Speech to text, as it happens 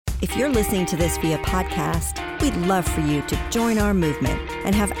If you're listening to this via podcast, we'd love for you to join our movement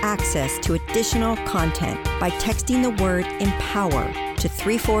and have access to additional content by texting the word EMPOWER to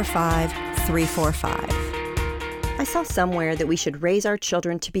 345-345. I saw somewhere that we should raise our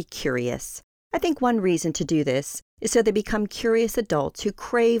children to be curious. I think one reason to do this is so they become curious adults who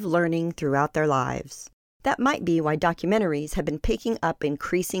crave learning throughout their lives. That might be why documentaries have been picking up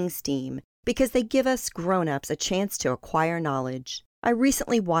increasing steam, because they give us grown-ups a chance to acquire knowledge. I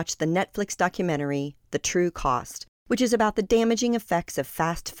recently watched the Netflix documentary, The True Cost, which is about the damaging effects of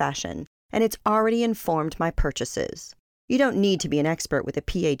fast fashion, and it's already informed my purchases. You don't need to be an expert with a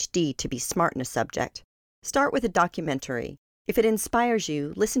PhD to be smart in a subject. Start with a documentary. If it inspires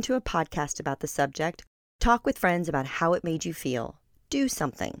you, listen to a podcast about the subject. Talk with friends about how it made you feel. Do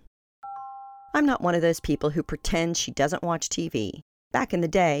something. I'm not one of those people who pretend she doesn't watch TV. Back in the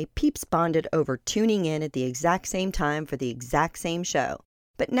day, peeps bonded over tuning in at the exact same time for the exact same show.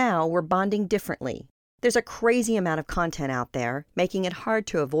 But now we're bonding differently. There's a crazy amount of content out there, making it hard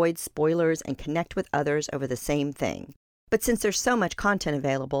to avoid spoilers and connect with others over the same thing. But since there's so much content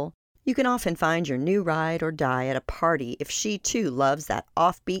available, you can often find your new ride or die at a party if she too loves that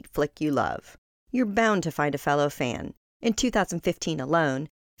offbeat flick you love. You're bound to find a fellow fan. In 2015 alone,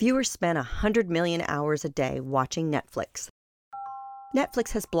 viewers spent 100 million hours a day watching Netflix.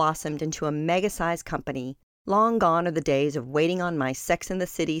 Netflix has blossomed into a mega-sized company. Long gone are the days of waiting on my Sex and the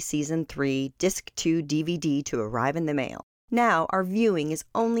City Season 3 Disc 2 DVD to arrive in the mail. Now, our viewing is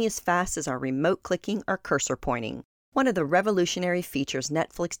only as fast as our remote clicking or cursor pointing. One of the revolutionary features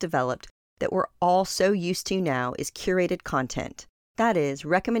Netflix developed that we're all so used to now is curated content. That is,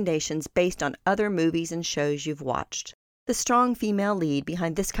 recommendations based on other movies and shows you've watched. The strong female lead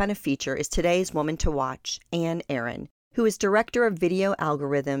behind this kind of feature is today's woman to watch, Ann Aaron, who is Director of Video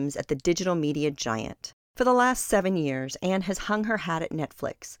Algorithms at the digital media giant. For the last 7 years, Ann has hung her hat at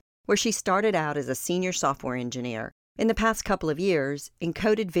Netflix, where she started out as a senior software engineer. In the past couple of years,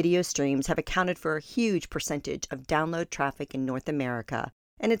 encoded video streams have accounted for a huge percentage of download traffic in North America,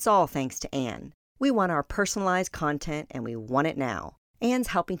 and it's all thanks to Ann. We want our personalized content, and we want it now. Ann's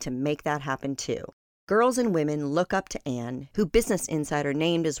helping to make that happen too. Girls and women look up to Ann, who Business Insider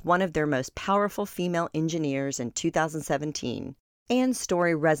named as one of their most powerful female engineers in 2017. Ann's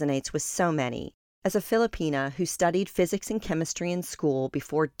story resonates with so many. As a Filipina who studied physics and chemistry in school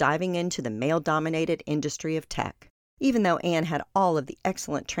before diving into the male-dominated industry of tech, even though Ann had all of the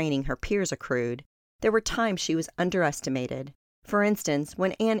excellent training her peers accrued, there were times she was underestimated. For instance,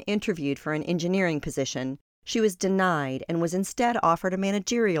 when Ann interviewed for an engineering position, she was denied and was instead offered a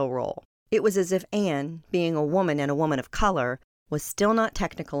managerial role. It was as if Ann, being a woman and a woman of color, was still not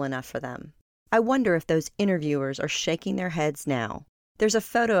technical enough for them. I wonder if those interviewers are shaking their heads now. There's a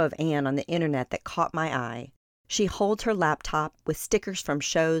photo of Ann on the internet that caught my eye. She holds her laptop with stickers from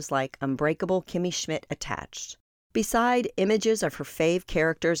shows like Unbreakable Kimmy Schmidt attached. Beside images of her fave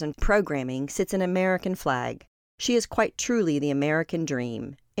characters and programming sits an American flag. She is quite truly the American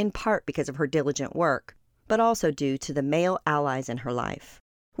dream, in part because of her diligent work, but also due to the male allies in her life.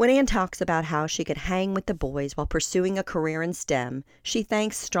 When Ann talks about how she could hang with the boys while pursuing a career in STEM, she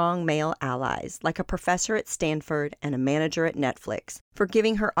thanks strong male allies, like a professor at Stanford and a manager at Netflix, for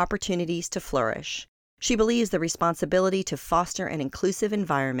giving her opportunities to flourish. She believes the responsibility to foster an inclusive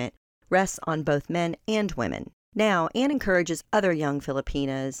environment rests on both men and women. Now, Ann encourages other young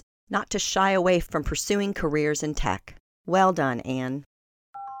Filipinas not to shy away from pursuing careers in tech. Well done, Ann.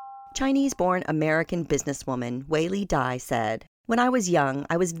 Chinese-born American businesswoman Weili Dai said, "When I was young,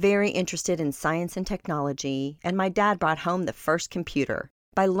 I was very interested in science and technology, and my dad brought home the first computer.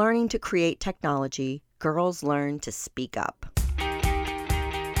 By learning to create technology, girls learn to speak up."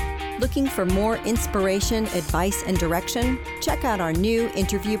 Looking for more inspiration, advice, and direction? Check out our new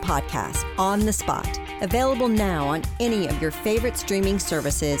interview podcast, On the Spot, available now on any of your favorite streaming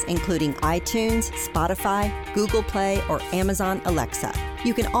services, including iTunes, Spotify, Google Play, or Amazon Alexa.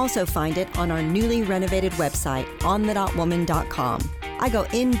 You can also find it on our newly renovated website, onthedotwoman.com. I go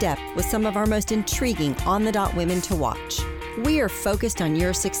in-depth with some of our most intriguing on-the-dot women to watch. We are focused on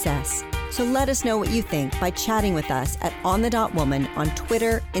your success, so let us know what you think by chatting with us at On the Dot Woman on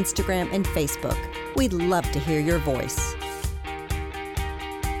Twitter, Instagram, and Facebook. We'd love to hear your voice.